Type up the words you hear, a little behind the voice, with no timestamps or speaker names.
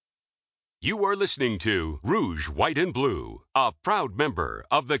You are listening to Rouge, White and Blue, a proud member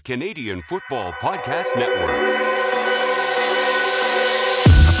of the Canadian Football Podcast Network.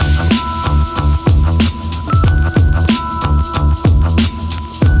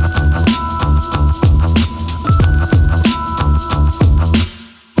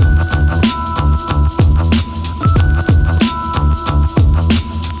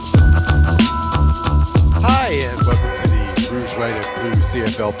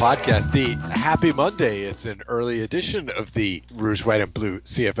 CFL Podcast, the Happy Monday. It's an early edition of the Rouge, White and Blue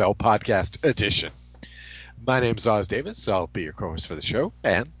CFL Podcast edition. My name's Oz Davis. I'll be your co-host for the show.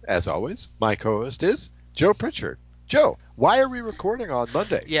 And, as always, my co-host is Joe Pritchard. Joe, why are we recording on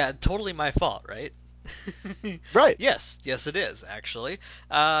Monday? Yeah, totally my fault, right? Right. Yes, it is, actually.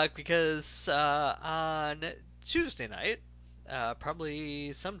 Because on Tuesday night,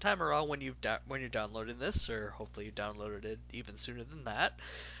 probably sometime around when you're downloading this, or hopefully you downloaded it even sooner than that,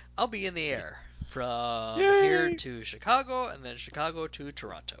 I'll be in the air from here to Chicago, and then Chicago to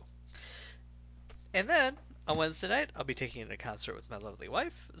Toronto. And then on Wednesday night, I'll be taking in a concert with my lovely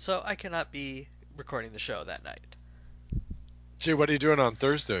wife, so I cannot be recording the show that night. Gee, what are you doing on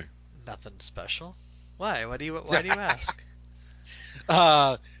Thursday? Nothing special. Why? Why do you ask?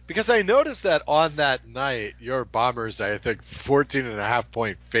 Because I noticed that on that night, your Bombers, I think,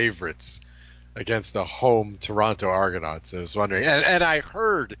 14.5-point favorites against the home Toronto Argonauts. I was wondering, and I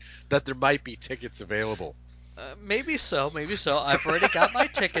heard that there might be tickets available. Maybe so. I've already got my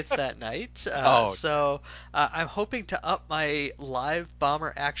tickets that night. So I'm hoping to up my live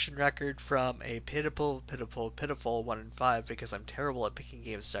Bomber action record from a pitiful 1-5, because I'm terrible at picking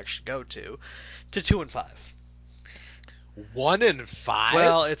games to actually go to 2-5. 1-5?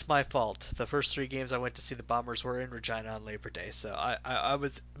 Well, it's my fault. The first 3 games I went to see the Bombers were in Regina on Labor Day, so I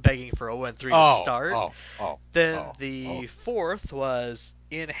was begging for a 1-3 to start. Then the fourth was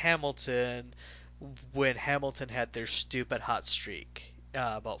in Hamilton, when Hamilton had their stupid hot streak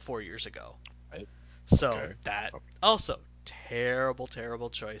about 4 years ago. Right. So that also terrible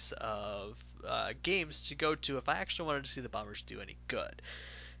choice of games to go to if I actually wanted to see the Bombers do any good.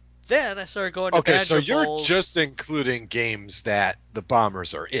 Then I started going to Banjo so you're Bowls. just including games that the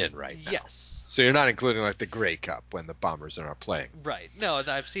Bombers are in right now. Yes. So you're not including like the Grey Cup when the Bombers are not playing. Right. No,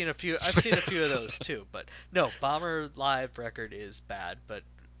 I've seen a few of those too, but no, Bomber live record is bad, but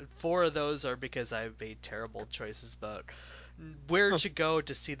 4 of those are because I've made terrible choices about where to go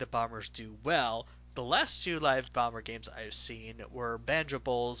to see the Bombers do well. The last 2 live Bomber games I've seen were Banjo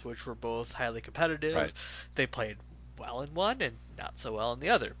Bowls, which were both highly competitive. Right. They played well in one and not so well in the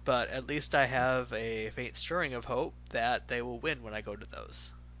other, but at least I have a faint stirring of hope that they will win when I go to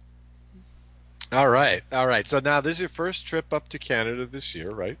those. All right. So now this is your first trip up to Canada this year,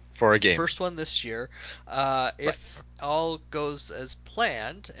 right? For a game. First one this year. If all goes as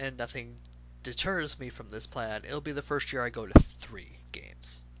planned and nothing deters me from this plan, it'll be the first year I go to 3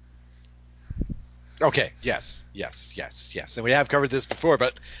 games. Okay, yes. And we have covered this before,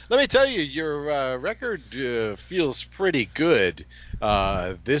 but let me tell you, your record feels pretty good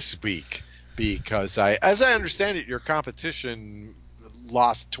this week, because as I understand it, your competition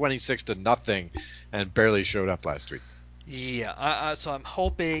lost 26-0 and barely showed up last week. Yeah, so I'm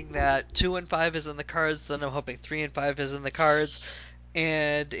hoping that 2-5 is in the cards, then I'm hoping 3-5 is in the cards,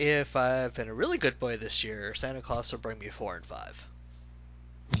 and if I've been a really good boy this year, Santa Claus will bring me 4-5.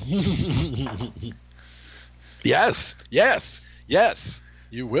 Yes.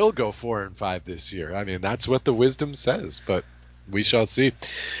 You will go 4-5 this year. I mean, that's what the wisdom says, but we shall see.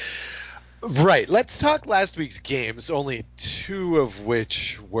 Right. Let's talk last week's games, only 2 of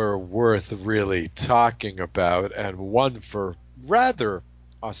which were worth really talking about, and one for rather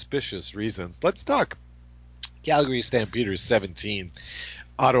auspicious reasons. Let's talk Calgary Stampeders 17,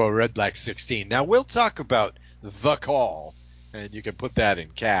 Ottawa Redblacks 16. Now, we'll talk about the call, and you can put that in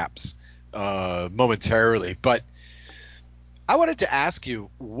caps momentarily, but I wanted to ask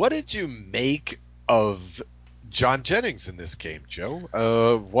you, what did you make of John Jennings in this game, Joe?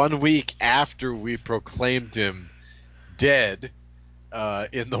 1 week after we proclaimed him dead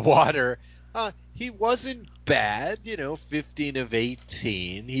in the water, he wasn't bad, 15 of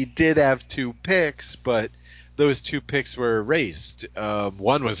 18. He did have 2 picks, but those 2 picks were erased.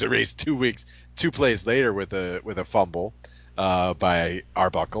 One was erased 2 plays later with a fumble by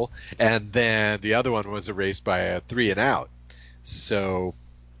Arbuckle, and then the other one was erased by a 3-and-out. So,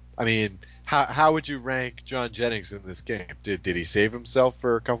 I mean, how would you rank John Jennings in this game? Did he save himself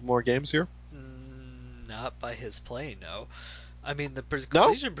for a couple more games here? Not by his play, no. I mean, the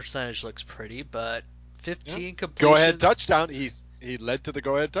completion percentage looks pretty, but 15 completions. Go-ahead touchdown. He led to the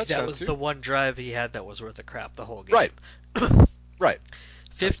go-ahead touchdown. That was too. The one drive he had that was worth a crap the whole game. Right.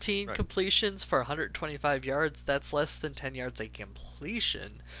 15 Right. completions for 125 yards, that's less than 10 yards a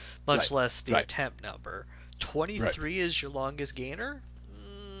completion, much Right. less the Right. attempt number. Right. 23 is your longest gainer?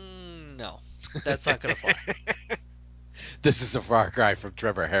 No, that's not going to fly. This is a far cry from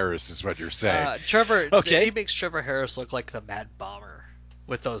Trevor Harris, is what you're saying. He Okay. makes Trevor Harris look like the Mad Bomber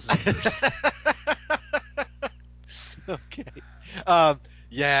with those numbers. Okay.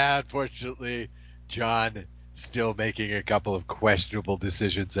 Yeah, unfortunately, John still making a couple of questionable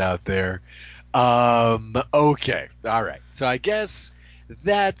decisions out there. Okay. All right. So I guess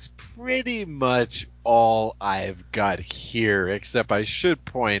that's pretty much all I've got here, except I should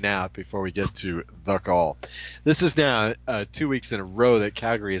point out before we get to the call. This is now 2 weeks in a row that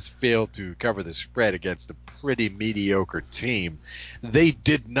Calgary has failed to cover the spread against a pretty mediocre team. They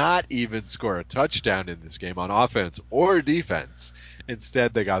did not even score a touchdown in this game on offense or defense.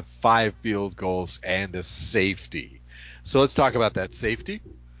 Instead, they got 5 field goals and a safety. So let's talk about that safety.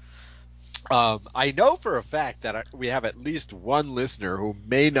 I know for a fact that we have at least one listener who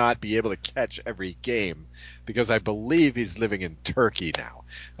may not be able to catch every game because I believe he's living in Turkey now.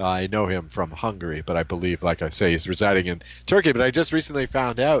 I know him from Hungary, but I believe, like I say, he's residing in Turkey. But I just recently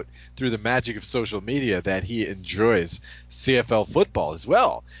found out through the magic of social media that he enjoys CFL football as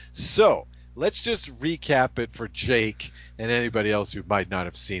well. So let's just recap it for Jake and anybody else who might not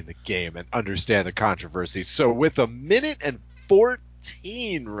have seen the game and understand the controversy. So with a minute and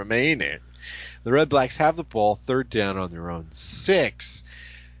 14 remaining, the Red Blacks have the ball, third down on their own 6.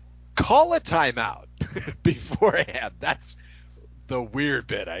 Call a timeout beforehand. That's the weird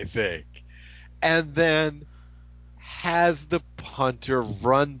bit, I think. And then has the punter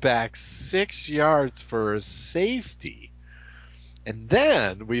run back 6 yards for a safety. And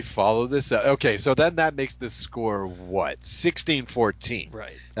then we follow this up. Okay, so then that makes the score what? 16-14.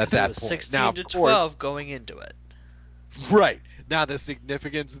 Right. At It that was point. 16 Now, to of course, 12 going into it. right. Now, the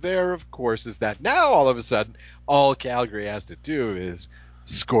significance there, of course, is that now all of a sudden, all Calgary has to do is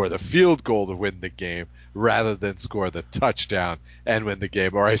score the field goal to win the game rather than score the touchdown and win the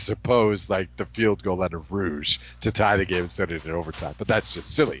game. Or I suppose like the field goal and a Rouge to tie the game instead of in overtime. But that's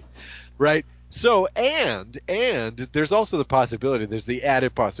just silly, right? So, and there's also the possibility, there's the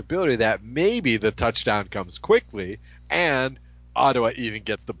added possibility that maybe the touchdown comes quickly and Ottawa even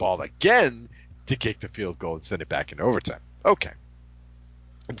gets the ball again to kick the field goal and send it back in overtime. Okay.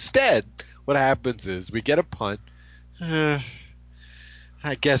 Instead, what happens is we get a punt, I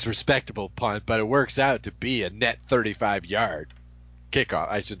guess respectable punt, but it works out to be a net 35-yard kickoff.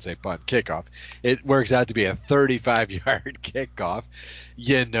 I shouldn't say punt, kickoff. It works out to be a 35-yard kickoff.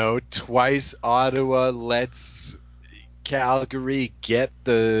 You know, twice Ottawa lets Calgary get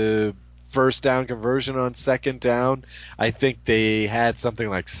the first down conversion on second down. I think they had something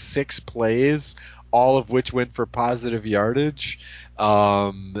like 6 plays, all of which went for positive yardage.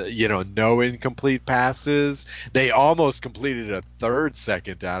 No incomplete passes. They almost completed a third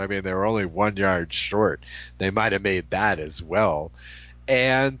second down. I mean, they were only 1 yard short. They might have made that as well.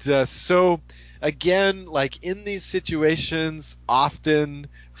 And so, again, like in these situations, often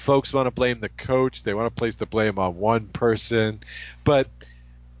folks want to blame the coach. They want to place the blame on one person. But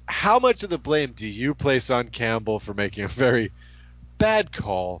how much of the blame do you place on Campbell for making a very bad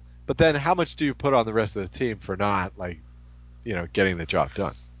call? But then how much do you put on the rest of the team for not, getting the job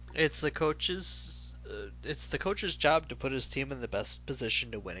done? It's the coach's job to put his team in the best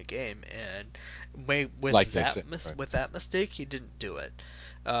position to win a game, and with Like they say, right. with that mistake, he didn't do it.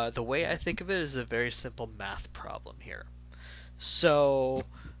 The way I think of it is a very simple math problem here. So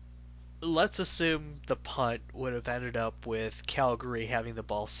let's assume the punt would have ended up with Calgary having the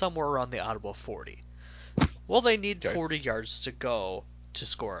ball somewhere around the Ottawa 40. Well, they need 40 yards to go to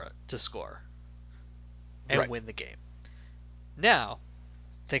score and Right. win the game. Now,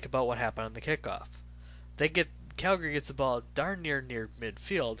 think about what happened on the kickoff. Calgary gets the ball darn near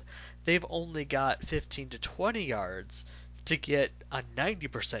midfield. They've only got 15 to 20 yards to get a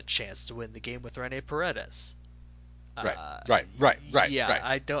 90% chance to win the game with Rene Paredes. Right. Yeah, right.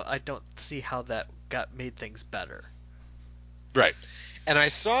 I don't see how that made things better. Right. And I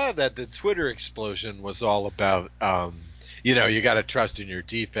saw that the Twitter explosion was all about, you got to trust in your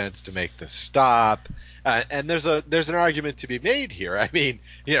defense to make the stop. And there's an argument to be made here. I mean,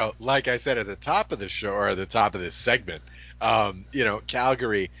 like I said at the top of the show or at the top of this segment,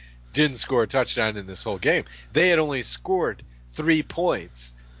 Calgary didn't score a touchdown in this whole game. They had only scored 3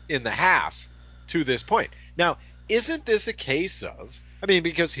 points in the half to this point. Now, isn't this a case of,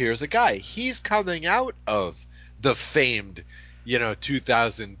 because here's a guy, he's coming out of the famed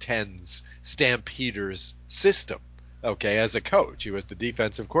 2010s Stampeders system, okay, as a coach. He was the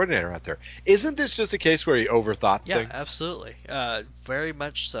defensive coordinator out there. Isn't this just a case where he overthought Yeah, things? absolutely. Very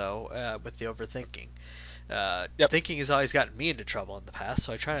much so with the overthinking. Yep. Thinking has always gotten me into trouble in the past,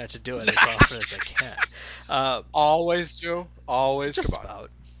 so I try not to do it as often as I can. Always, Joe. Always. Just Come on.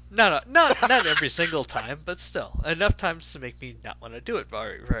 about. Not every single time, but still enough times to make me not want to do it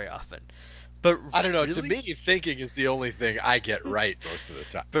very very often. But I don't know. To really, me, thinking is the only thing I get right most of the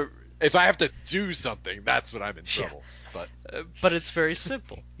time. but If I have to do something, that's when I'm in yeah, trouble. But but it's very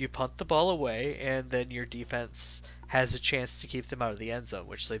simple. You punt the ball away, and then your defense has a chance to keep them out of the end zone,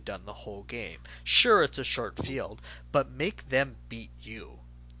 which they've done the whole game. Sure, it's a short field, but make them beat you.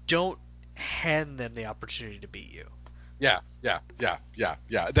 Don't hand them the opportunity to beat you. yeah.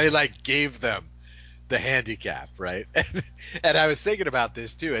 They like gave them the handicap, right? And I was thinking about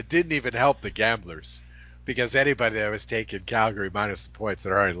this too. It didn't even help the gamblers because anybody that was taking Calgary minus the points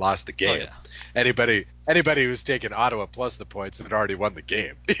had already lost the Oh game. yeah. Anybody who was taking Ottawa plus the points had already won the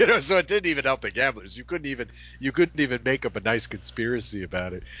game. So it didn't even help the gamblers. You couldn't even make up a nice conspiracy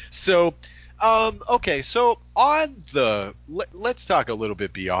about it. So okay, so let's talk a little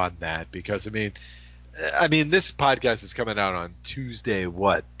bit beyond that because I mean, this podcast is coming out on Tuesday, the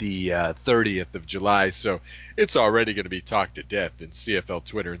 30th of July, so it's already going to be talked to death in CFL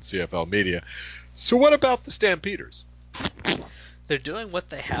Twitter and CFL media. So what about the Stampeders? They're doing what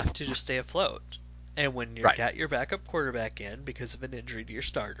they have to stay afloat. And when you've Right. got your backup quarterback in because of an injury to your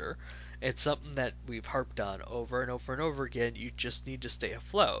starter, it's something that we've harped on over and over and over again. You just need to stay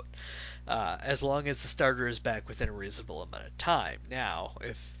afloat. As long as the starter is back within a reasonable amount of time. Now,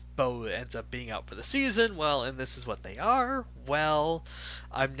 if Bo ends up being out for the season, well, and this is what they are, well,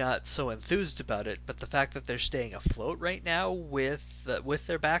 I'm not so enthused about it. But the fact that they're staying afloat right now with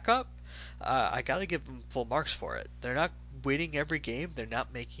their backup, I gotta give them full marks for it. They're not winning every game, they're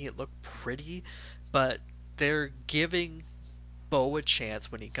not making it look pretty, but they're giving Bo a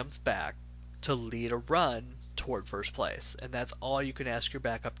chance when he comes back to lead a run toward first place, and that's all you can ask your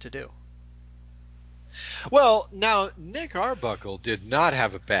backup to do. Well, now Nick Arbuckle did not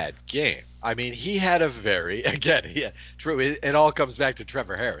have a bad game. I mean, he had a very again, true. It all comes back to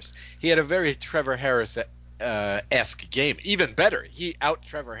Trevor Harris. He had a very Trevor Harris esque game. Even better, he out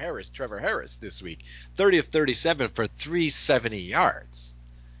Trevor Harris this week, 30 of 37 for 370 yards.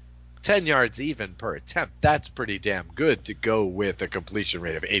 10 yards even per attempt. That's pretty damn good to go with a completion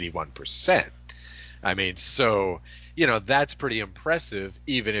rate of 81%. I mean, so, that's pretty impressive,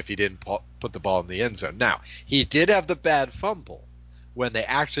 even if he didn't put the ball in the end zone. Now, he did have the bad fumble when they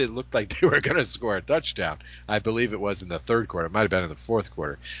actually looked like they were going to score a touchdown. I believe it was in the third quarter. It might have been in the fourth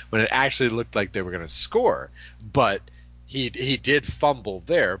quarter when it actually looked like they were going to score. But he did fumble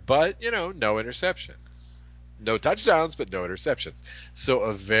there, but, no interceptions. No touchdowns, but no interceptions. So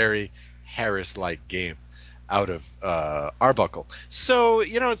a very Harris-like game out of Arbuckle. So,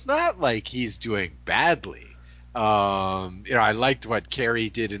 it's not like he's doing badly. I liked what Carey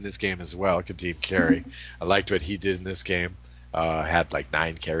did in this game as well, Kadeem Carey. I liked what he did in this game. Had like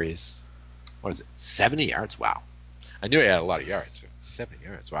 9 carries. What is it? 70 yards? Wow. I knew he had a lot of yards. 70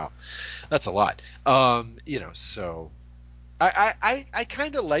 yards. Wow. That's a lot. So I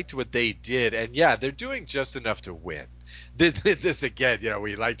kind of liked what they did, and yeah, they're doing just enough to win. This again,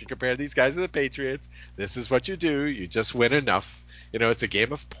 we like to compare these guys to the Patriots. This is what you do. You just win enough. It's a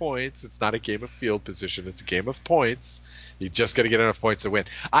game of points. It's not a game of field position. It's a game of points. You just got to get enough points to win.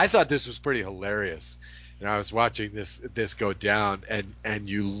 I thought this was pretty hilarious. I was watching this go down, and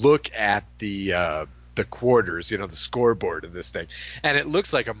you look at the quarters, the scoreboard of this thing, and it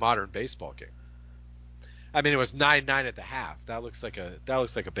looks like a modern baseball game. I mean, it was 9-9 at the half. That looks like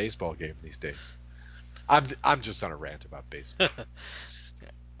a baseball game these days. I'm just on a rant about baseball.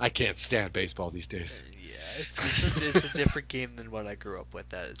 I can't stand baseball these days. Yeah, it's a different game than what I grew up with.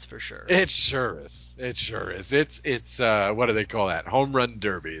 That is for sure. It sure is. It's what do they call that? Home run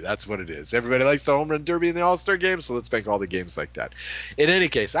derby. That's what it is. Everybody likes the home run derby in the All-Star game, so let's make all the games like that. In any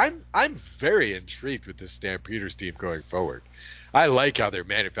case, I'm very intrigued with this Stampeders team going forward. I like how they're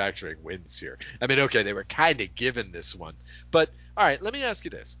manufacturing wins here. I mean, okay, they were kind of given this one, but all right, let me ask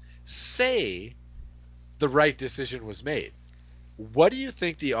you this: say the right decision was made. What do you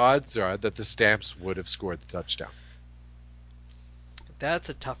think the odds are that the Stamps would have scored the touchdown? That's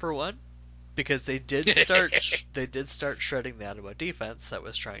a tougher one because they did start shredding the Ottawa defense that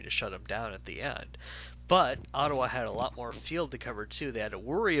was trying to shut them down at the end. But Ottawa had a lot more field to cover too. They had to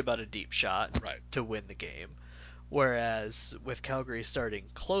worry about a deep shot to win the game. Whereas with Calgary starting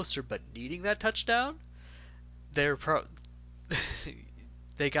closer but needing that touchdown, they're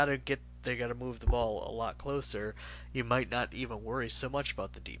they gotta move the ball a lot closer. You might not even worry so much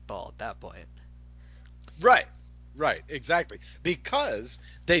about the deep ball at that point. Right. Right, exactly. Because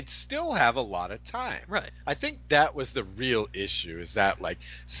they'd still have a lot of time. Right. I think that was the real issue, is that, like,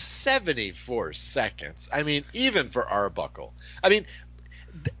 74 seconds. I mean, even for Arbuckle. I mean,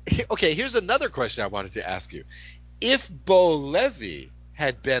 okay, here's another question I wanted to ask you. If Bo Levy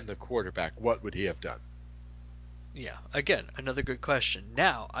had been the quarterback, what would he have done? Yeah, again, another good question.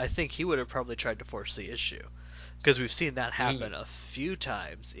 Now, I think he would have probably tried to force the issue. Because we've seen that happen a few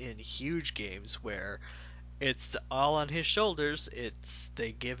times in huge games where it's all on his shoulders.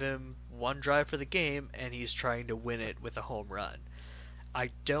 They give him one drive for the game, and he's trying to win it with a home run. I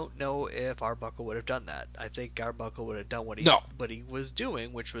don't know if Arbuckle would have done that. I think Arbuckle would have done what No. he was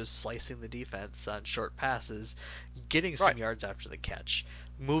doing, which was slicing the defense on short passes, getting some Right. yards after the catch,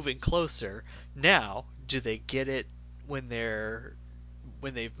 moving closer. Now, do they get it when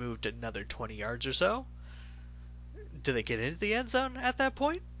they've moved another 20 yards or so? Do they get into the end zone at that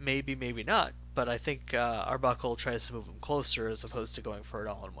point? Maybe, maybe not. But I think Arbuckle tries to move them closer as opposed to going for it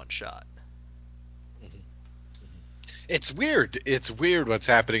all in one shot. It's weird. It's weird what's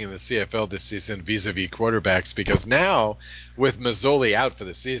happening in the CFL this season vis-a-vis quarterbacks, because now, with Mazzoli out for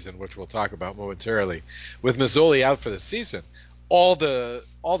the season, which we'll talk about momentarily, with Mazzoli out for the season, all the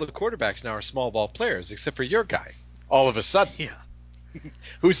quarterbacks now are small ball players, except for your guy, all of a sudden, Yeah.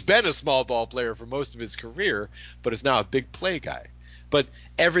 who's been a small ball player for most of his career, but is now a big play guy. But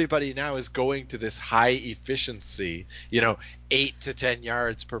everybody now is going to this high efficiency, 8 to 10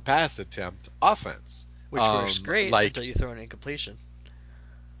 yards per pass attempt offense. Which works great until you throw an incompletion.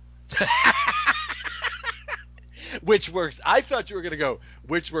 Which works. I thought you were going to go,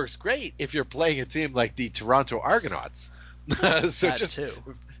 which works great if you're playing a team like the Toronto Argonauts. So that just too.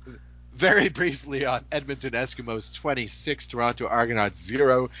 very briefly on Edmonton Eskimos 26, Toronto Argonauts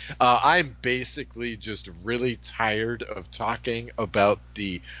 0. I'm basically just really tired of talking about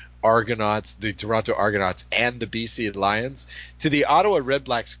the Argonauts, the Toronto Argonauts, and the BC Lions. To the Ottawa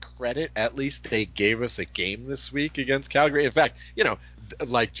Redblacks' credit, at least they gave us a game this week against Calgary. In fact,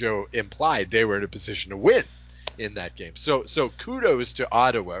 like Joe implied, they were in a position to win in that game. So kudos to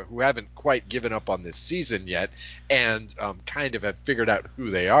Ottawa, who haven't quite given up on this season yet, and kind of have figured out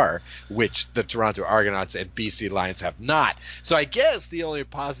who they are, which the Toronto Argonauts and BC Lions have not. So I guess the only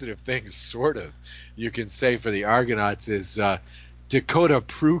positive thing, sort of, you can say for the Argonauts is Dakota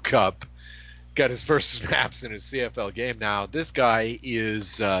Prukup got his first snaps in his CFL game. Now, this guy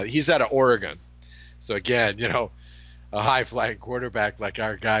is he's out of Oregon. So again, a high-flying quarterback like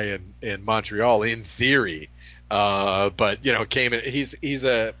our guy in Montreal, in theory. But came in. He's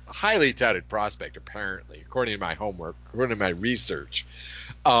a highly touted prospect, apparently, according to my homework, according to my research.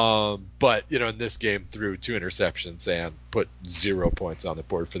 But in this game, threw 2 interceptions and put 0 points on the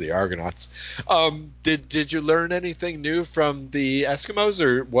board for the Argonauts. Did you learn anything new from the Eskimos,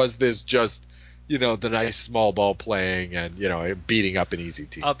 or was this just the nice small ball playing and beating up an easy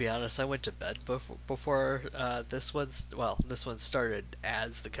team? I'll be honest, I went to bed before this one started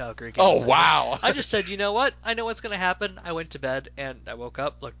as the Calgary game. Oh, wow. I just said, you know what? I know what's going to happen. I went to bed and I woke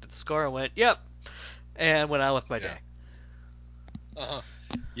up, looked at the score, and went, yep, and went on with my day. Uh-huh.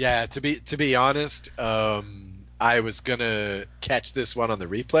 Yeah, to be honest, I was gonna catch this one on the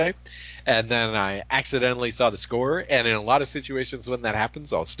replay, and then I accidentally saw the score. And in a lot of situations when that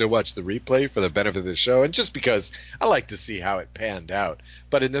happens, I'll still watch the replay for the benefit of the show, and just because I like to see how it panned out.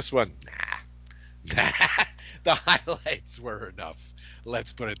 But in this one, the highlights were enough.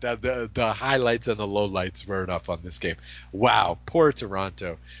 Let's put it that the highlights and the lowlights were enough on this game. Wow, poor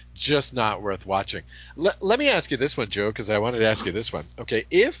Toronto. Just not worth watching. Let me ask you this one, Joe, because I wanted to ask you this one. Okay,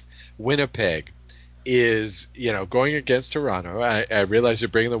 if Winnipeg is going against Toronto, I realize you're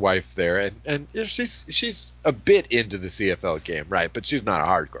bringing the wife there, and she's a bit into the CFL game, right? But she's not a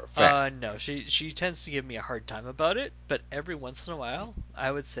hardcore fan. No, she tends to give me a hard time about it, but every once in a while,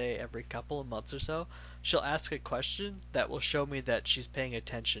 I would say every couple of months or so, she'll ask a question that will show me that she's paying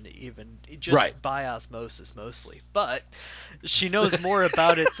attention, even just Right. by osmosis mostly. But she knows more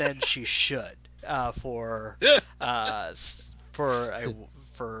about it than she should for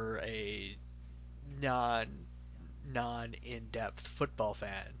a non in-depth football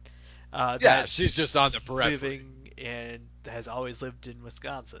fan. Yeah, she's just on the periphery. Living and has always lived in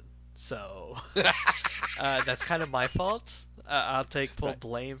Wisconsin. So that's kind of my fault. I'll take full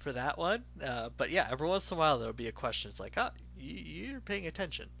blame for that one. But yeah, every once in a while there'll be a question. It's like, you're paying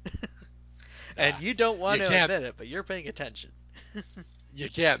attention. And you don't want to admit it, but you're paying attention. You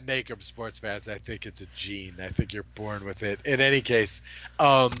can't make them sports fans. I think it's a gene. I think you're born with it. In any case,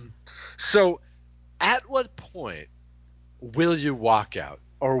 so at what point will you walk out?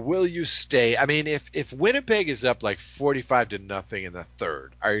 or will you stay? I mean, if Winnipeg is up like 45-0 in the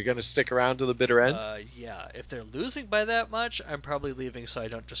third, are you going to stick around to the bitter end? Yeah. If they're losing by that much, I'm probably leaving so I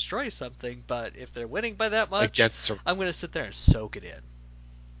don't destroy something. But if they're winning by that much, I'm going to sit there and soak it in.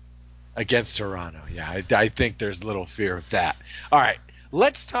 Against Toronto, yeah, I think there's little fear of that. All right,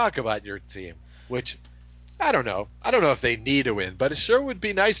 let's talk about your team, which I don't know. I don't know if they need a win, but it sure would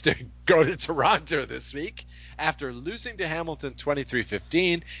be nice to go to Toronto this week after losing to Hamilton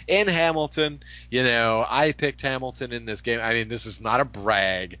 23-15 in Hamilton. You know, I picked Hamilton in this game. I mean, this is not a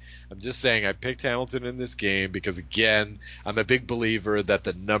brag. I'm just saying I picked Hamilton in this game because, again, I'm a big believer that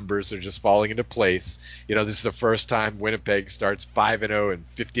the numbers are just falling into place. You know, this is the first time Winnipeg starts 5-0 in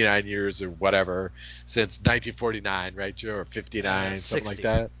 59 years or whatever since 1949, right, Joe? Or 59, something like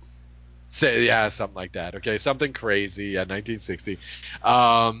that. Yeah, something like that. Okay, something crazy. Yeah, 1960.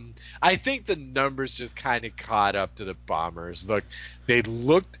 I think the numbers just kind of caught up to the Bombers. Look, they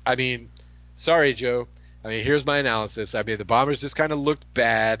looked. I mean, sorry, Joe. I mean, here's my analysis. I mean, the Bombers just kind of looked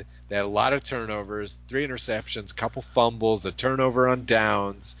bad. They had a lot of turnovers, 3 interceptions, couple fumbles, a turnover on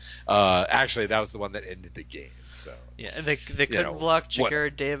downs. Actually, that was the one that ended the game. So yeah, and they couldn't block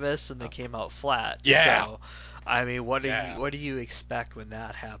Jared Davis, and they came out flat. Yeah. So, I mean, what do you expect when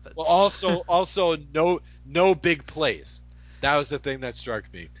that happens? Well, also no big plays. That was the thing that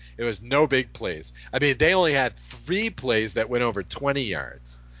struck me. It was no big plays. I mean, they only had 3 plays that went over 20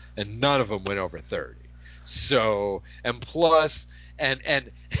 yards, and none of them went over 30. So, and plus, and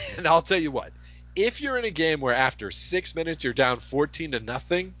I'll tell you what, if you're in a game where after 6 minutes you're down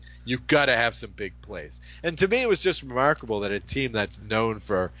 14-0, you got to have some big plays. And to me, it was just remarkable that a team that's known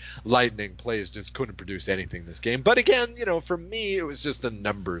for lightning plays just couldn't produce anything this game. But again, you know, for me, it was just the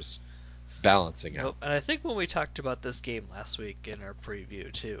numbers balancing out. And I think when we talked about this game last week in our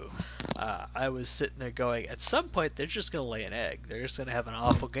preview too, I was sitting there going, at some point they're just going to lay an egg. They're just going to have an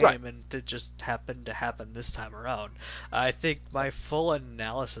awful game, Right. and it just happened to happen this time around. I think my full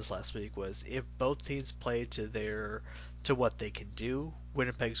analysis last week was if both teams play to what they can do,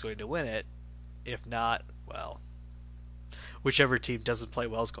 Winnipeg's going to win it. If not, well, whichever team doesn't play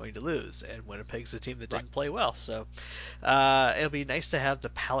well is going to lose, and Winnipeg's the team that didn't play well. So it'll be nice to have the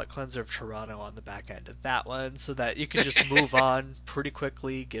palate cleanser of Toronto on the back end of that one, so that you can just move on pretty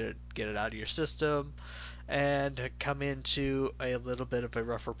quickly, get it out of your system, and come into a little bit of a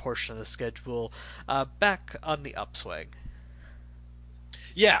rougher portion of the schedule back on the upswing.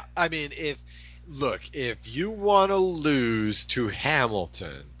 Yeah, I mean, if you want to lose to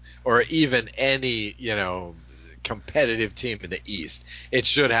Hamilton or even any, you know, competitive team in the East, it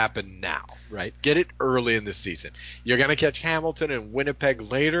should happen now, right? Get it early in the season. You're going to catch Hamilton and Winnipeg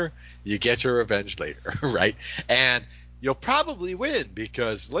later, you get your revenge later, right? And you'll probably win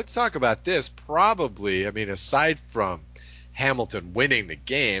because let's talk about this. Probably, I mean, aside from Hamilton winning the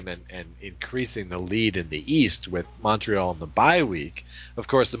game and increasing the lead in the East with Montreal in the bye week, of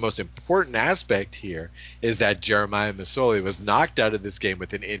course, the most important aspect here is that Jeremiah Masoli was knocked out of this game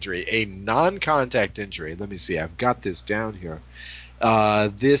with an injury, a non-contact injury. Let me see. I've got this down here.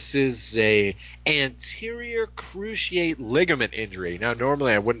 This is a anterior cruciate ligament injury. Now,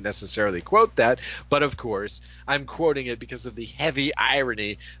 normally I wouldn't necessarily quote that, but of course, I'm quoting it because of the heavy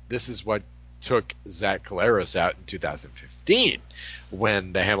irony. This is what took Zach Collaros out in 2015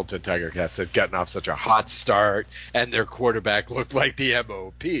 when the Hamilton Tiger-Cats had gotten off such a hot start and their quarterback looked like the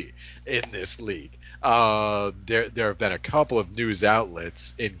MOP in this league. There have been a couple of news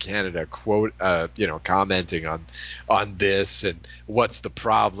outlets in Canada commenting on this and what's the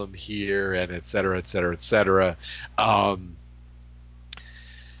problem here and et cetera, et cetera, et cetera.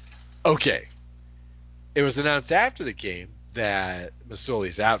 Okay. It was announced after the game that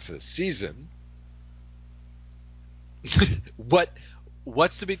Masoli's out for the season.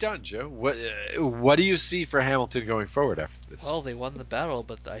 What's to be done, Joe? What do you see for Hamilton going forward after this? Well, they won the battle,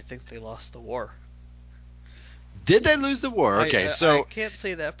 but I think they lost the war. Did they lose the war? Okay, I can't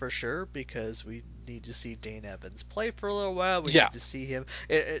say that for sure because we need to see Dane Evans play for a little while. We need to see him.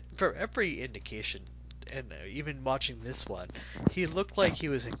 For every indication, and even watching this one, he looked like he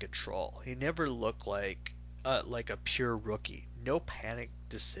was in control. He never looked like a pure rookie. No panic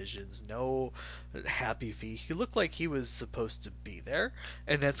decisions, no happy feet. He looked like he was supposed to be there,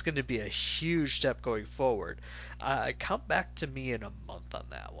 and that's going to be a huge step going forward. Come back to me in a month on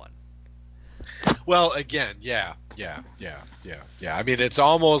that one. Well, again, yeah. I mean, it's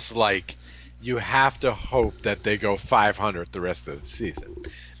almost like you have to hope that they go 500 the rest of the season.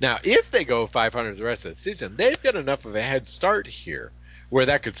 Now, if they go 500 the rest of the season, they've got enough of a head start here where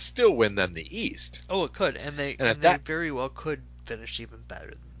that could still win them the East. Oh, it could, and they very well could finish even better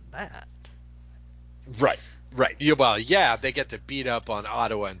than that. Right. Right. Well, yeah, they get to beat up on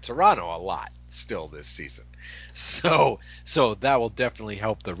Ottawa and Toronto a lot still this season. So that will definitely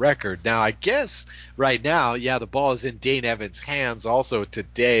help the record. Now, I guess right now, yeah, the ball is in Dane Evans' hands also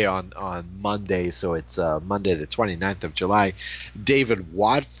today on Monday. So it's Monday the 29th of July. David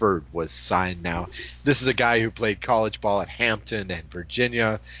Watford was signed now. This is a guy who played college ball at Hampton and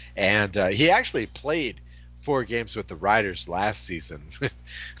Virginia, and he actually played 4 games with the Riders last season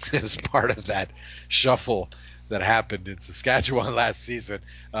as part of that shuffle that happened in Saskatchewan last season.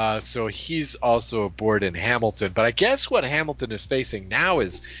 So he's also aboard in Hamilton. But I guess what Hamilton is facing now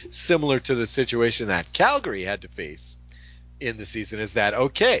is similar to the situation that Calgary had to face in the season, is that,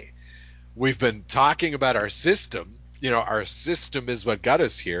 okay, we've been talking about our system. Our system is what got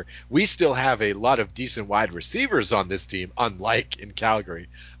us here. We still have a lot of decent wide receivers on this team, unlike in Calgary.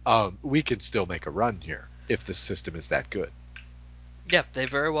 We can still make a run here if the system is that good. Yeah, they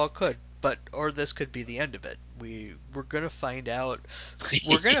very well could. Or this could be the end of it. We're gonna find out.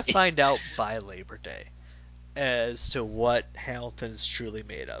 We're gonna find out by Labor Day as to what Hamilton's truly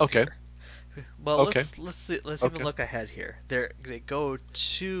made of. Okay. Here. Well, Okay. let's even look ahead here. They go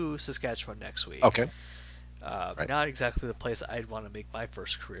to Saskatchewan next week. Okay. Right. Not exactly the place I'd want to make my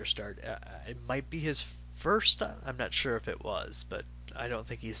first career start. It might be his first. I'm not sure if it was, but I don't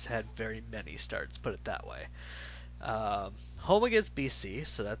think he's had very many starts. Put it that way. Home against BC,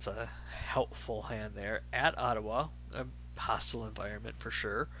 so that's a helpful hand there. At Ottawa, a hostile environment for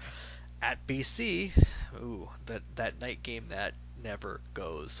sure. At BC, that night game that never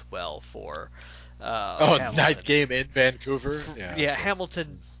goes well for Hamilton. Night game in Vancouver? Yeah, okay.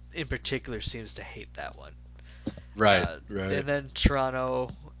 Hamilton in particular seems to hate that one. Right. And then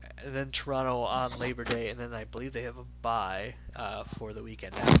Toronto on Labor Day, and then I believe they have a bye for the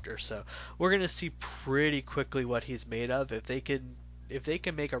weekend after. So we're gonna see pretty quickly what he's made of. If they can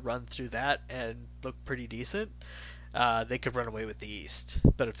make a run through that and look pretty decent, they could run away with the East.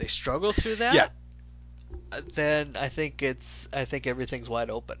 But if they struggle through that, then I think everything's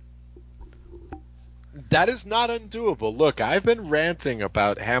wide open. That is not undoable. Look, I've been ranting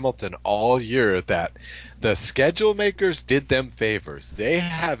about Hamilton all year that the schedule makers did them favors. They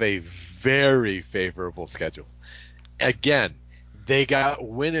have a very favorable schedule. Again, they got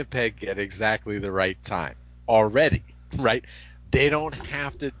Winnipeg at exactly the right time already, right? They don't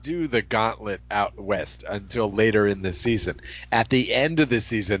have to do the gauntlet out west until later in the season. At the end of the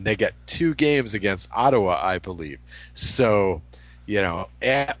season, they get 2 games against Ottawa, I believe. So,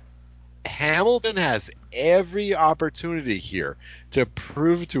 Hamilton has every opportunity here to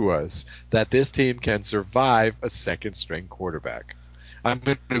prove to us that this team can survive a second-string quarterback. I'm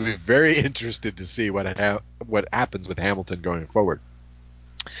going to be very interested to see what happens with Hamilton going forward.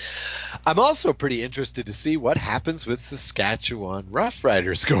 I'm also pretty interested to see what happens with Saskatchewan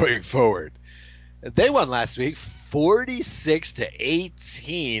Roughriders going forward. They won last week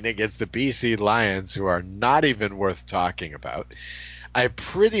 46-18 against the BC Lions, who are not even worth talking about. I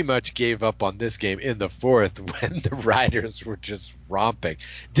pretty much gave up on this game in the 4th when the Riders were just romping.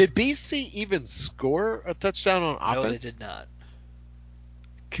 Did BC even score a touchdown on offense? No, they did not.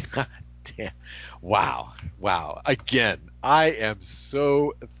 God damn. Wow. Again, I am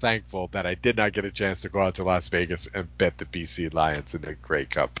so thankful that I did not get a chance to go out to Las Vegas and bet the BC Lions in the Grey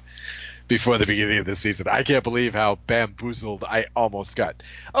Cup before the beginning of the season. I can't believe how bamboozled I almost got.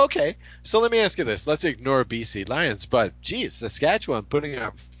 Okay, so let me ask you this. Let's ignore BC Lions, but geez, Saskatchewan putting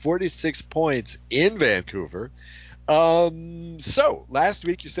up 46 points in Vancouver. So last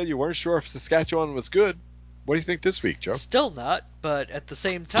week you said you weren't sure if Saskatchewan was good. What do you think this week, Joe? Still not, but at the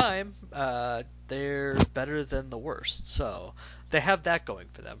same time, they're better than the worst. So they have that going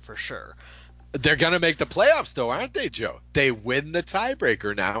for them for sure. They're going to make the playoffs, though, aren't they, Joe? They win the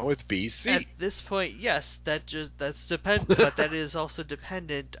tiebreaker now with BC. At this point, yes, that's dependent, but that is also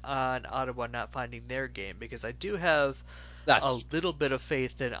dependent on Ottawa not finding their game, because I do have a little bit of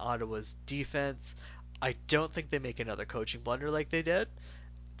faith in Ottawa's defense. I don't think they make another coaching blunder like they did.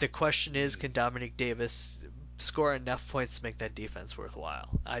 The question is, can Dominic Davis score enough points to make that defense worthwhile?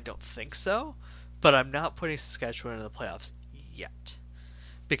 I don't think so, but I'm not putting Saskatchewan in the playoffs yet.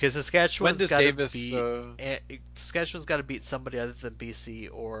 Because Saskatchewan's got to beat somebody other than BC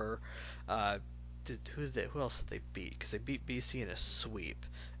or who else did they beat? Because they beat BC in a sweep,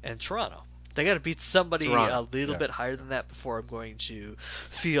 and Toronto. They got to beat somebody a little bit higher than that before I'm going to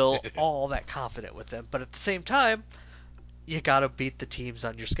feel all that confident with them. But at the same time, you got to beat the teams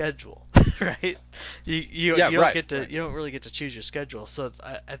on your schedule, right? You don't really get to choose your schedule. So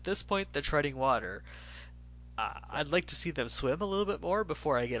at this point, they're treading water. I'd like to see them swim a little bit more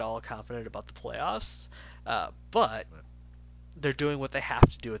before I get all confident about the playoffs. But they're doing what they have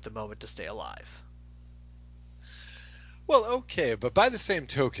to do at the moment to stay alive. Well, okay, but by the same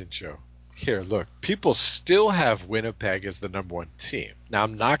token, Joe, here, look, people still have Winnipeg as the number one team. Now,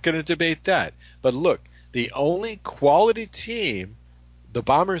 I'm not going to debate that, but look, the only quality team the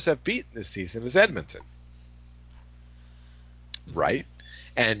Bombers have beaten this season is Edmonton. Right?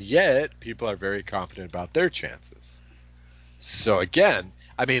 And yet, people are very confident about their chances. So again,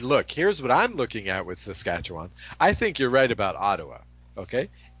 I mean, look, here's what I'm looking at with Saskatchewan. I think you're right about Ottawa, okay?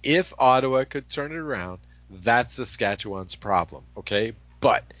 If Ottawa could turn it around, that's Saskatchewan's problem, okay?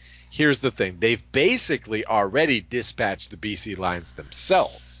 But here's the thing. They've basically already dispatched the BC Lions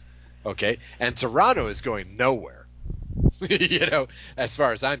themselves, okay? And Toronto is going nowhere, as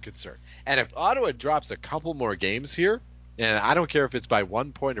far as I'm concerned. And if Ottawa drops a couple more games here, and I don't care if it's by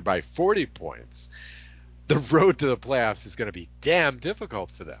 1 point or by 40 points, the road to the playoffs is going to be damn difficult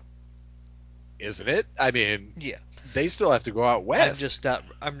for them. Isn't it? I mean, Yeah. They still have to go out west.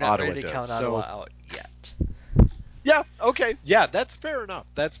 I'm not ready to count Ottawa out yet. Yeah, okay. Yeah, that's fair enough.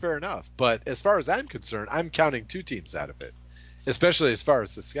 But as far as I'm concerned, I'm counting two teams out of it. Especially as far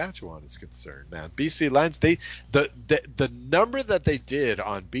as Saskatchewan is concerned, man. BC Lions, the number that they did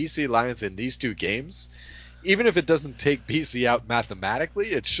on BC Lions in these two games, even if it doesn't take BC out mathematically,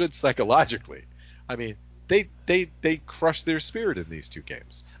 it should psychologically. I mean, they crushed their spirit in these two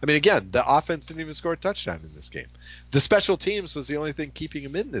games. I mean, again, the offense didn't even score a touchdown in this game. The special teams was the only thing keeping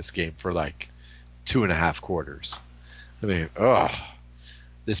them in this game for like 2.5 quarters. I mean,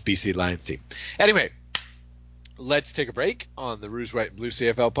 this BC Lions team. Anyway, let's take a break on the Rouge, White, and Blue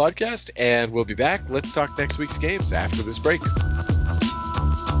CFL podcast, and we'll be back. Let's talk next week's games after this break.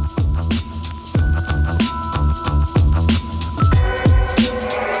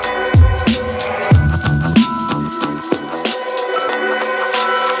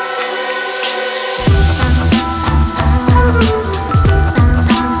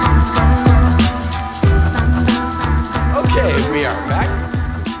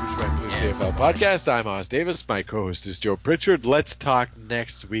 Podcast. I'm Oz Davis. My co-host is Joe Pritchard. Let's talk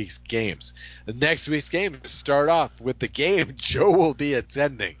next week's games. The next week's games start off with the game Joe will be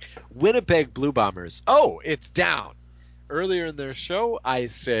attending. Winnipeg Blue Bombers. Oh, it's down. Earlier in their show, I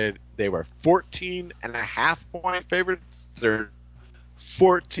said they were 14.5-point favorites. They're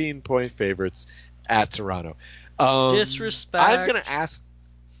 14-point favorites at Toronto. Disrespect. I'm going to ask...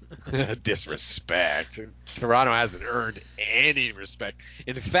 Disrespect. Toronto hasn't earned any respect.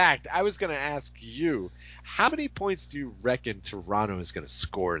 In fact, I was going to ask you, how many points do you reckon Toronto is going to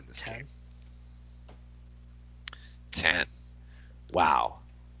score in this game? 10. Wow.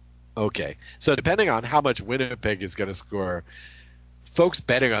 Okay. So depending on how much Winnipeg is going to score, folks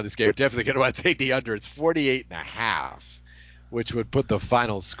betting on this game are definitely going to want to take the under. It's 48.5, which would put the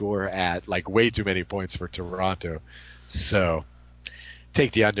final score at like way too many points for Toronto. So...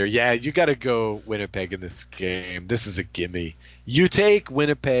 take the under. Yeah, you got to go Winnipeg in this game. This is a gimme. You take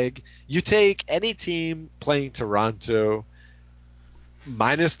Winnipeg. You take any team playing Toronto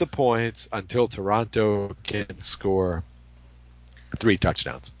minus the points until Toronto can score 3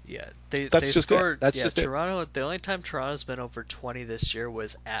 touchdowns. Yeah, that's just scored. That's yeah, just Toronto. It. The only time Toronto's been over 20 this year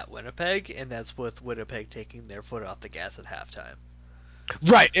was at Winnipeg, and that's with Winnipeg taking their foot off the gas at halftime.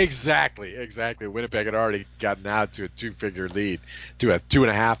 Right, exactly. Winnipeg had already gotten out to a 2-figure lead, to a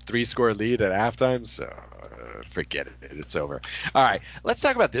 2.5, 3-score lead at halftime, so forget it. It's over. All right, let's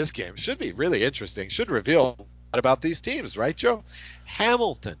talk about this game. Should be really interesting. Should reveal a lot about these teams, right, Joe?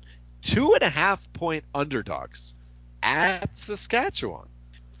 Hamilton, 2.5-point underdogs at Saskatchewan.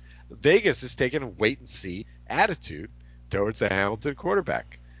 Vegas is taking a wait-and-see attitude towards the Hamilton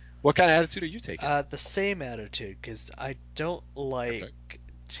quarterback. What kind of attitude are you taking? The same attitude, because I don't like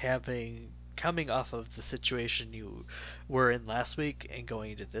coming off of the situation you were in last week and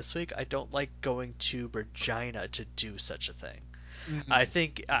going into this week. I don't like going to Regina to do such a thing. Mm-hmm. I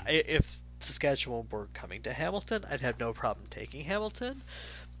think if Saskatchewan were coming to Hamilton, I'd have no problem taking Hamilton,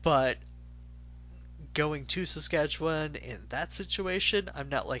 but going to Saskatchewan in that situation, I'm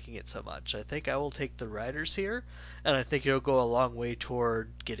not liking it so much. I think I will take the Riders here, and I think it'll go a long way toward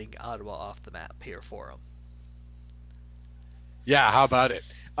getting Ottawa off the map here for them. Yeah, how about it?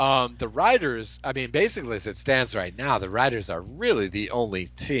 The Riders, I mean, basically as it stands right now, the Riders are really the only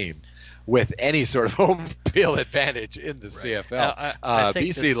team with any sort of home field advantage in the CFL. I think BC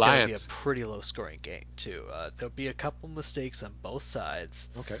this is Lions. Going to be a pretty low-scoring game too. There'll be a couple mistakes on both sides.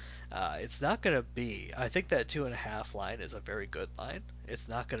 Okay. It's not going to be. I think that 2.5 line is a very good line. It's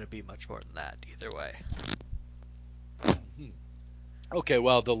not going to be much more than that either way. Okay,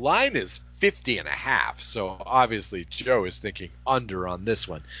 well, the line is 50.5, so obviously Joe is thinking under on this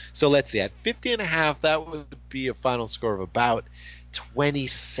one. So let's see, at 50.5, that would be a final score of about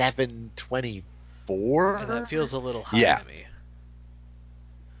 27-24, 4. And that feels a little high Yeah. to me.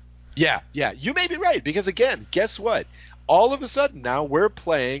 Yeah. You may be right, because again, guess what? All of a sudden now we're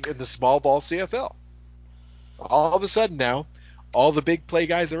playing in the small ball CFL. All of a sudden now, all the big play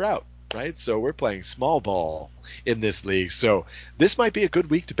guys are out, right? So we're playing small ball in this league. So this might be a good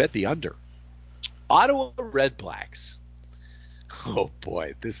week to bet the under. Ottawa Redblacks. Oh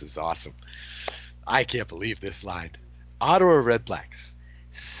boy, this is awesome. I can't believe this line. Ottawa Redblacks,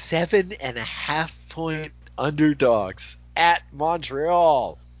 7.5 point underdogs at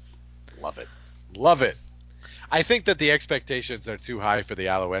Montreal. Love it. Love it. I think that the expectations are too high for the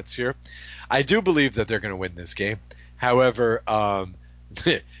Alouettes here. I do believe that they're going to win this game. However,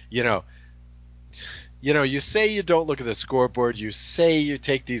 you say you don't look at the scoreboard. You say you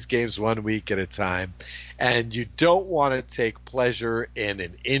take these games 1 week at a time, and you don't want to take pleasure in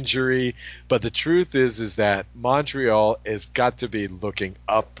an injury. But the truth is that Montreal has got to be looking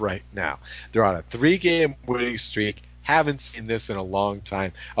up right now. They're on a 3-game winning streak. Haven't seen this in a long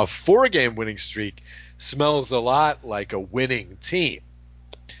time. A 4-game winning streak smells a lot like a winning team.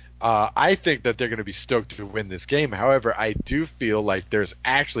 I think that they're going to be stoked to win this game. However, I do feel like there's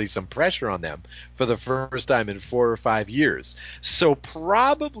actually some pressure on them for the first time in 4 or 5 years. So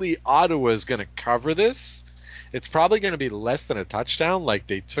probably Ottawa is going to cover this. It's probably going to be less than a touchdown like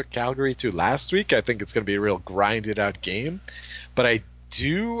they took Calgary to last week. I think it's going to be a real grinded out game. But I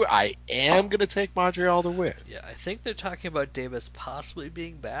am going to take Montreal to win. Yeah, I think they're talking about Davis possibly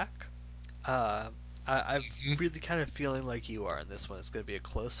being back. I'm really kind of feeling like you are in this one. It's going to be a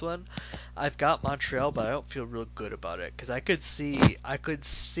close one. I've got Montreal, but I don't feel real good about it because I could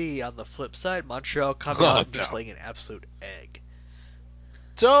see on the flip side Montreal coming out and just laying an absolute egg.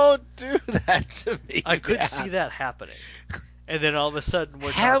 Don't do that to me. I could see that happening, and then all of a sudden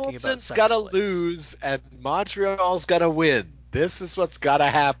we're talking about Hamilton's got to lose and Montreal's got to win. This is what's got to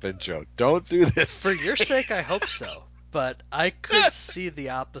happen, Joe. Don't do this. For your sake, I hope so. But I could see the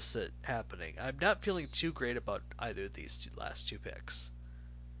opposite happening. I'm not feeling too great about either of these last two picks.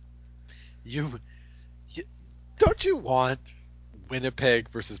 You don't you want Winnipeg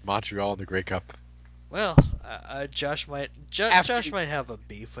versus Montreal in the Grey Cup? Well, Josh might have a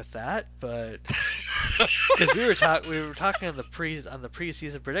beef with that, but because we were talking on the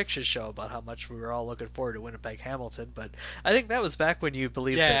preseason prediction show about how much we were all looking forward to Winnipeg Hamilton, but I think that was back when you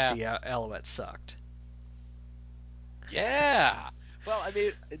believed that the Alouettes sucked. Yeah. Well, I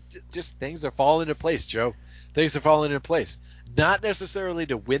mean, just things are falling into place, Joe. Things are falling into place. Not necessarily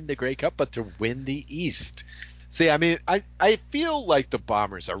to win the Grey Cup, but to win the East. See, I mean, I feel like the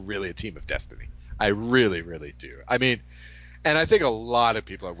Bombers are really a team of destiny. I really, really do. I mean, and I think a lot of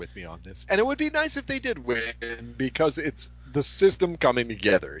people are with me on this. And it would be nice if they did win because it's the system coming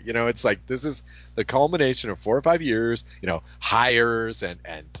together. You know, it's like this is the culmination of 4 or 5 years, hires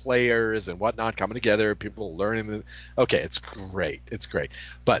and players and whatnot coming together, people learning. Okay, it's great. It's great.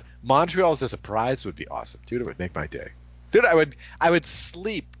 But Montreal as a surprise would be awesome. Dude, it would make my day. Dude, I would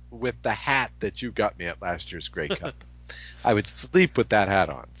sleep with the hat that you got me at last year's Grey Cup. I would sleep with that hat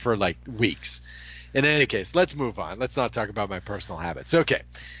on for like weeks. In any case, let's move on. Let's not talk about my personal habits. Okay,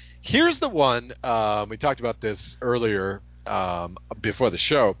 here's the one. We talked about this earlier before the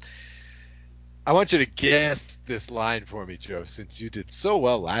show. I want you to guess this line for me, Joe, since you did so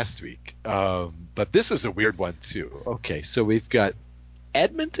well last week. But this is a weird one, too. Okay, so we've got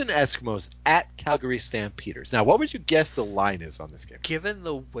Edmonton Eskimos at Calgary Stampeders. Now, what would you guess the line is on this game? Given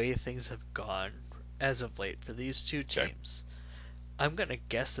the way things have gone as of late for these two teams, I'm going to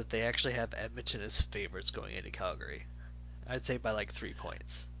guess that they actually have Edmonton as favorites going into Calgary. I'd say by like 3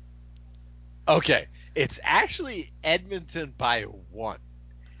 points. Okay, it's actually Edmonton by 1.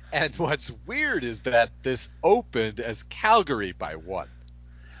 And what's weird is that this opened as Calgary by 1.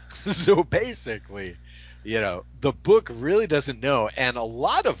 So basically, the book really doesn't know, and a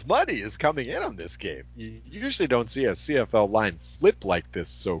lot of money is coming in on this game. You usually don't see a CFL line flip like this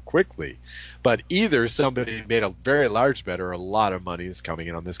so quickly, but either somebody made a very large bet or a lot of money is coming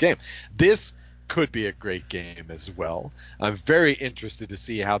in on this game. This could be a great game as well. I'm very interested to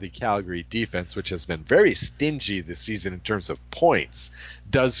see how the Calgary defense, which has been very stingy this season in terms of points,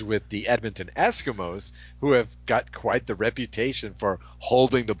 does with the Edmonton Eskimos, who have got quite the reputation for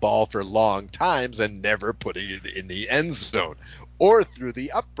holding the ball for long times and never putting it in the end zone or through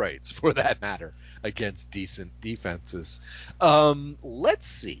the uprights, for that matter, against decent defenses. Let's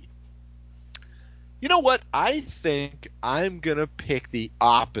see. You know what? I think I'm going to pick the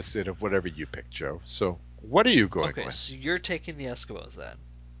opposite of whatever you pick, Joe. So what are you going with? Okay, so you're taking the Eskimos then.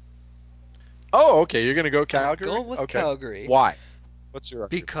 Oh, okay. You're going to go Calgary? I'm going with Calgary. Why? What's your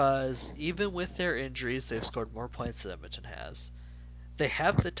argument? Because even with their injuries, they've scored more points than Edmonton has. they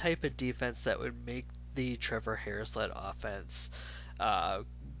have the type of defense that would make the Trevor Harris-led offense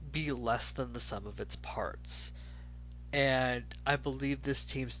be less than the sum of its parts. And I believe this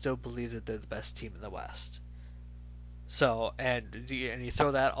team still believes that they're the best team in the West. So, and you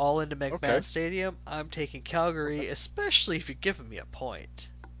throw that all into McMahon Stadium, I'm taking Calgary, especially if you're giving me a point.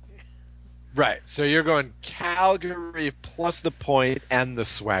 Right. So you're going Calgary plus the point and the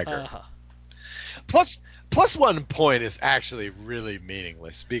swagger. Plus 1 point is actually really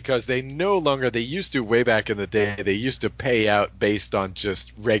meaningless because they used to way back in the day, they used to pay out based on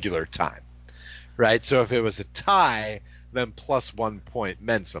just regular time. Right? So if it was a tie, then plus 1 point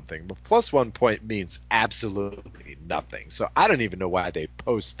meant something. But plus 1 point means absolutely nothing. So I don't even know why they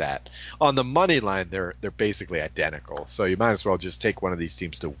post that. On the money line, they're basically identical. So you might as well just take one of these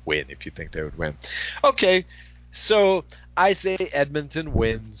teams to win if you think they would win. Okay, so I say Edmonton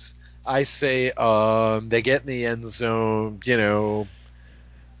wins. I say they get in the end zone,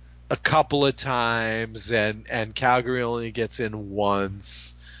 a couple of times, and Calgary only gets in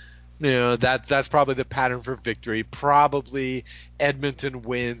once. That's probably the pattern for victory. Probably Edmonton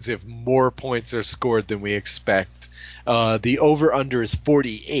wins if more points are scored than we expect. The over-under is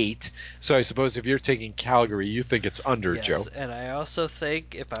 48, so I suppose if you're taking Calgary, you think it's under, yes, Joe. And I also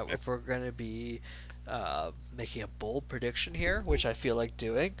think if we're going to be making a bold prediction here, which I feel like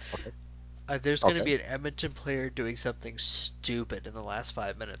doing, there's going to be an Edmonton player doing something stupid in the last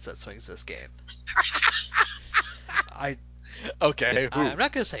 5 minutes that swings this game. Okay, who? I'm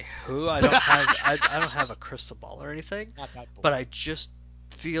not going to say who. I don't have a crystal ball or anything. Not that bold. But I just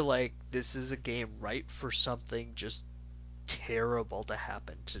feel like this is a game ripe for something just terrible to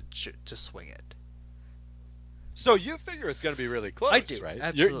happen to swing it. So you figure it's going to be really close, I do, right?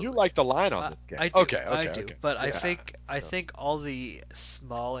 absolutely. You like the line on this game. I do. Okay. I do. But I think all the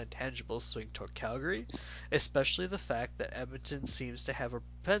small intangibles swing toward Calgary, especially the fact that Edmonton seems to have a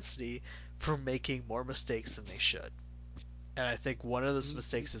propensity for making more mistakes than they should. And I think one of those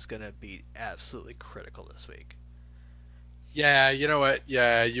mistakes is going to be absolutely critical this week. Yeah, you know what?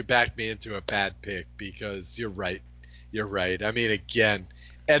 Yeah, you backed me into a bad pick because you're right. You're right. I mean, again,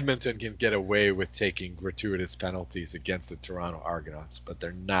 Edmonton can get away with taking gratuitous penalties against the Toronto Argonauts, but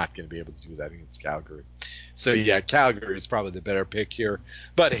they're not going to be able to do that against Calgary. So, yeah, Calgary is probably the better pick here.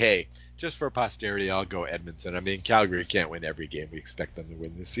 But, hey, just for posterity, I'll go Edmonton. I mean, Calgary can't win every game we expect them to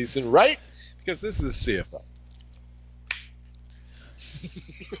win this season, right? Because this is the CFL.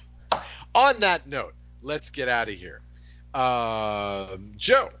 On that note, let's get out of here.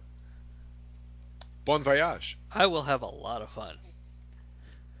 Joe, bon voyage. I will have a lot of fun.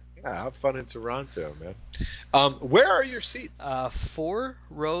 Yeah, have fun in Toronto, man. Where are your seats? 4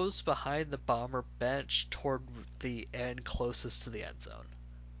 rows behind the Bomber bench toward the end closest to the end zone.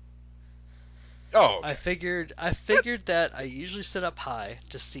 Oh, okay. I figured that I usually sit up high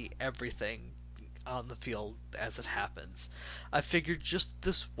to see everything on the field as it happens. I figured just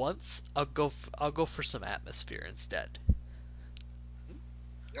this once I'll go for some atmosphere instead.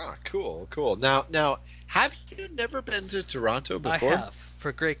 Ah, cool. Now, have you never been to Toronto before? I have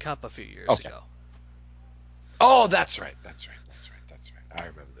for Grey Cup a few years ago. Oh, that's right. I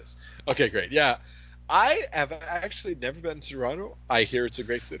remember this. Okay, great. Yeah, I have actually never been to Toronto. I hear it's a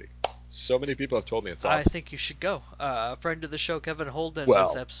great city. So many people have told me it's awesome. I think you should go. A friend of the show, Kevin Holden,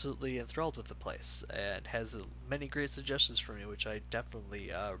 was absolutely enthralled with the place and has many great suggestions for me, which I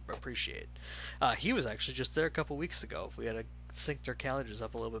definitely appreciate. He was actually just there a couple weeks ago. If we had synced our calendars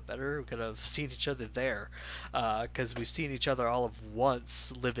up a little bit better, we could have seen each other there, because we've seen each other all of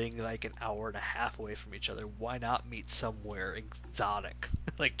once, living like an hour and a half away from each other. Why not meet somewhere exotic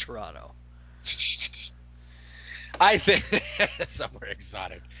like Toronto? I think somewhere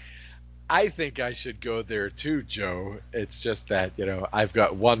exotic. I think I should go there too, Joe. It's just that, I've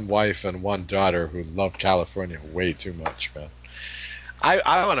got one wife and one daughter who love California way too much, man.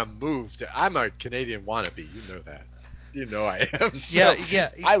 I want to move to. I'm a Canadian wannabe. You know that. You know I am. So yeah.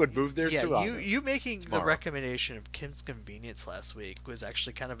 I would move there too. You making tomorrow. The recommendation of Kim's Convenience last week was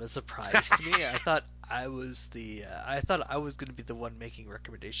actually kind of a surprise to me. I thought I was going to be the one making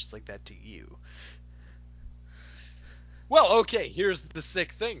recommendations like that to you. Well, okay, here's the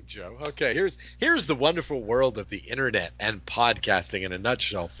sick thing, Joe. Okay, here's the wonderful world of the internet and podcasting in a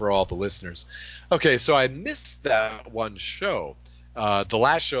nutshell for all the listeners. Okay, so I missed that one show. The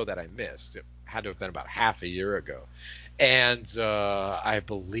last show that I missed, it had to have been about half a year ago. And I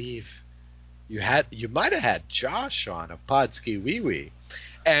believe you might have had Josh on of Podski Wee Wee.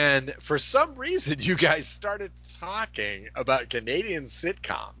 And for some reason, you guys started talking about Canadian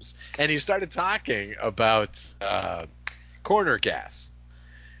sitcoms, and you started talking about corner gas,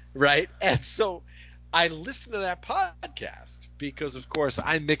 right? And so I listened to that podcast because, of course,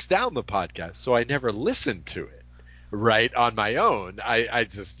 I mixed down the podcast, so I never listened to it right on my own. I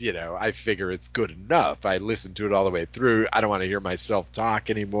just, I figure it's good enough. I listened to it all the way through. I don't want to hear myself talk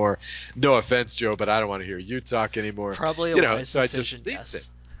anymore. No offense, Joe, but I don't want to hear you talk anymore. Probably a wise so decision, I just yes.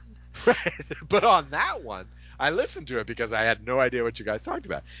 Right. But on that one, I listened to it because I had no idea what you guys talked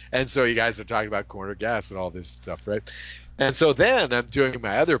about. And so you guys are talking about corner gas and all this stuff, right? And so then I'm doing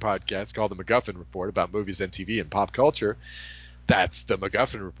my other podcast called The MacGuffin Report about movies and TV and pop culture. That's The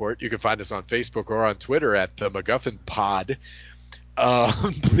MacGuffin Report. You can find us on Facebook or on Twitter at The MacGuffin Pod.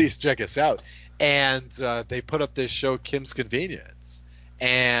 Please check us out. And they put up this show, Kim's Convenience.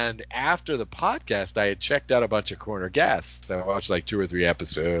 And after the podcast, I had checked out a bunch of corner guests. I watched like 2 or 3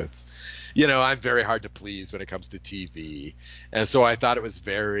 episodes. I'm very hard to please when it comes to TV. And so I thought it was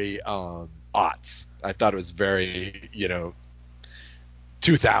very aughts. I thought it was very,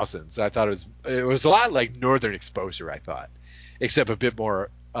 2000s. I thought it was a lot like Northern Exposure, I thought, except a bit more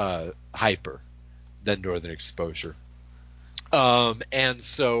hyper than Northern Exposure. And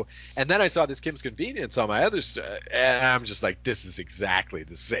then I saw this Kim's Convenience on my other and I'm just like, this is exactly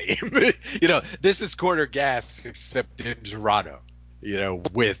the same. This is corner gas except in Toronto,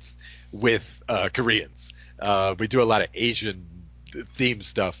 with Koreans. We do a lot of Asian theme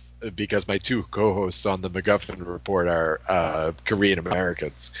stuff because my 2 co-hosts on the MacGuffin Report are Korean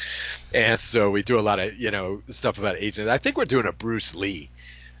Americans. And so we do a lot of, stuff about Asians. I think we're doing a Bruce Lee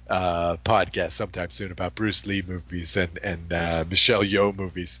podcast sometime soon about Bruce Lee movies and Michelle Yeoh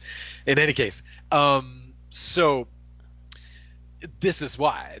movies. In any case, so this is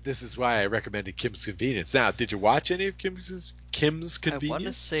why I recommended Kim's Convenience. Now, did you watch any of Kim's Convenience? I want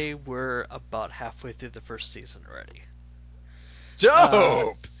to say we're about halfway through the first season already.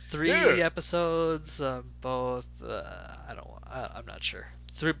 Dope. 3 Dude. episodes, both. I'm not sure.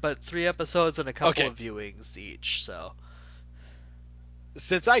 3 episodes and a couple of viewings each. So.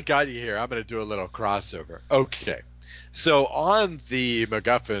 Since I got you here, I'm going to do a little crossover. Okay. So on the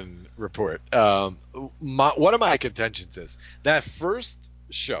MacGuffin Report, one of my contentions is that first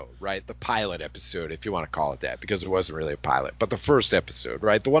show, right, the pilot episode, if you want to call it that, because it wasn't really a pilot, but the first episode,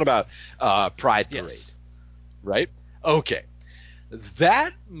 right, the one about Pride Parade, yes. Right? Okay.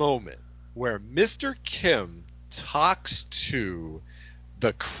 That moment where Mr. Kim talks to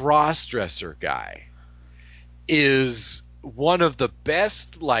the cross-dresser guy is one of the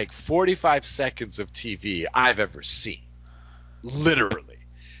best 45 seconds of TV I've ever seen. Literally.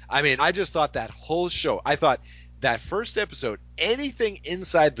 I mean, I just thought that whole show, I thought that first episode, anything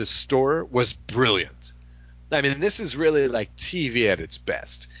inside the store was brilliant. I mean, this is really like TV at its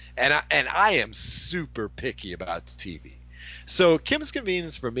best. And I am super picky about TV. So Kim's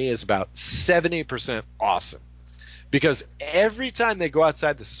Convenience for me is about 70% awesome. Because every time they go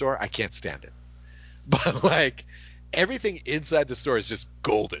outside the store, I can't stand it. But everything inside the store is just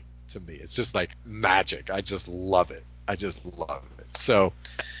golden to me. It's just like magic. I just love it. So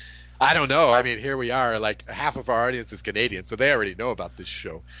I don't know. I mean, here we are. Half of our audience is Canadian, so they already know about this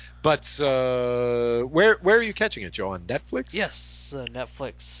show. But where are you catching it, Joe? On Netflix? Yes,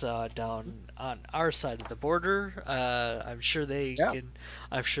 Netflix down on our side of the border. I'm sure they can.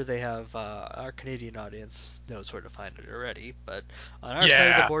 I'm sure they have our Canadian audience knows where to find it already. But on our side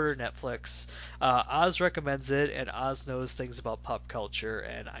of the border, Netflix. Oz recommends it, and Oz knows things about pop culture,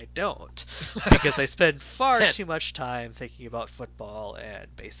 and I don't, because I spend far too much time thinking about football and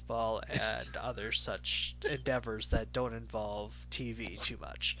baseball and other such endeavors that don't involve TV too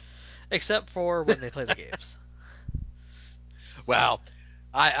much, except for when they play the games. Well,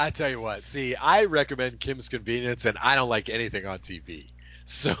 I tell you what. See, I recommend Kim's Convenience, and I don't like anything on TV.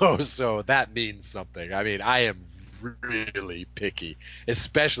 So that means something. I mean, I am really picky,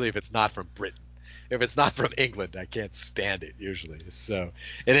 especially if it's not from Britain. If it's not from England, I can't stand it usually. So,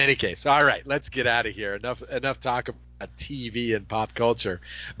 in any case, all right, let's get out of here. Enough talk about TV and pop culture.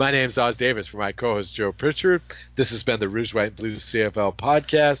 My name's Oz Davis. For my co-host Joe Pritchard, this has been the Rouge, White, and Blue CFL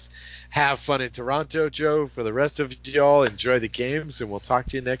Podcast. Have fun in Toronto, Joe. For the rest of y'all, enjoy the games, and we'll talk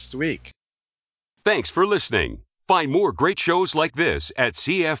to you next week. Thanks for listening. Find more great shows like this at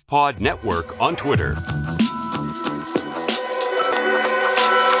CF Pod Network on Twitter.